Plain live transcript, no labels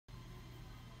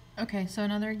Okay, so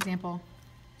another example.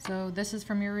 So this is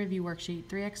from your review worksheet,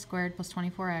 3x squared plus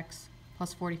 24x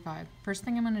plus 45. First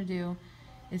thing I'm going to do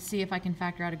is see if I can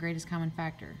factor out a greatest common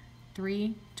factor.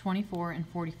 3, 24, and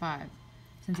 45,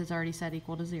 since it's already set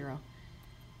equal to 0.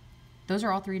 Those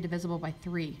are all three divisible by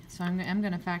 3, so I'm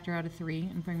going to factor out a 3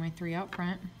 and bring my 3 out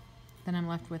front. Then I'm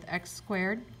left with x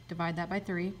squared, divide that by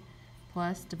 3,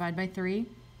 plus divide by 3,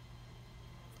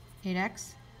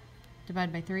 8x,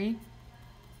 divide by 3,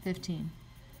 15.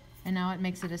 And now it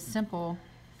makes it a simple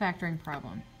factoring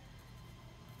problem.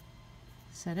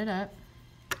 Set it up.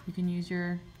 You can use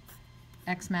your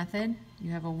x method. You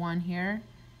have a 1 here,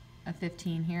 a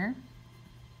 15 here.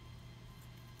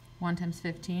 1 times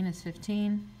 15 is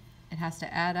 15. It has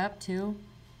to add up to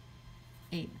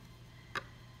 8.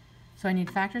 So I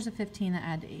need factors of 15 that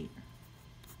add to 8.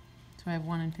 So I have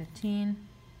 1 and 15,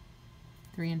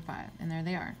 3 and 5, and there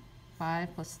they are.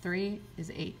 5 plus 3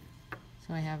 is 8.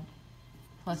 So I have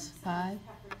plus 5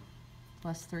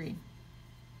 plus 3.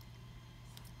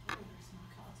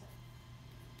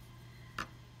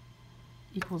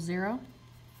 Equals 0.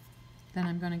 Then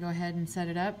I'm going to go ahead and set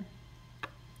it up.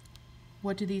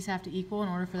 What do these have to equal in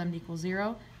order for them to equal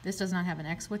 0? This does not have an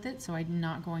x with it, so I'm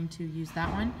not going to use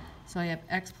that one. So I have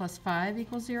x plus 5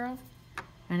 equals 0,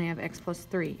 and I have x plus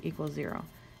 3 equals 0.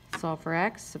 Solve for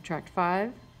x, subtract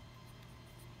 5.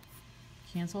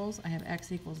 Cancels. I have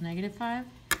x equals negative 5.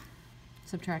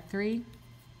 Subtract 3.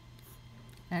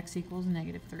 X equals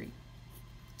negative 3.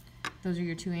 Those are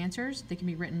your two answers. They can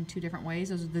be written two different ways.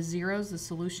 Those are the zeros, the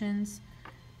solutions,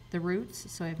 the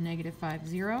roots. So I have negative 5,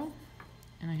 0.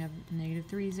 And I have negative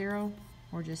 3, 0,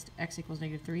 or just x equals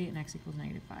negative 3 and x equals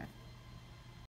negative 5.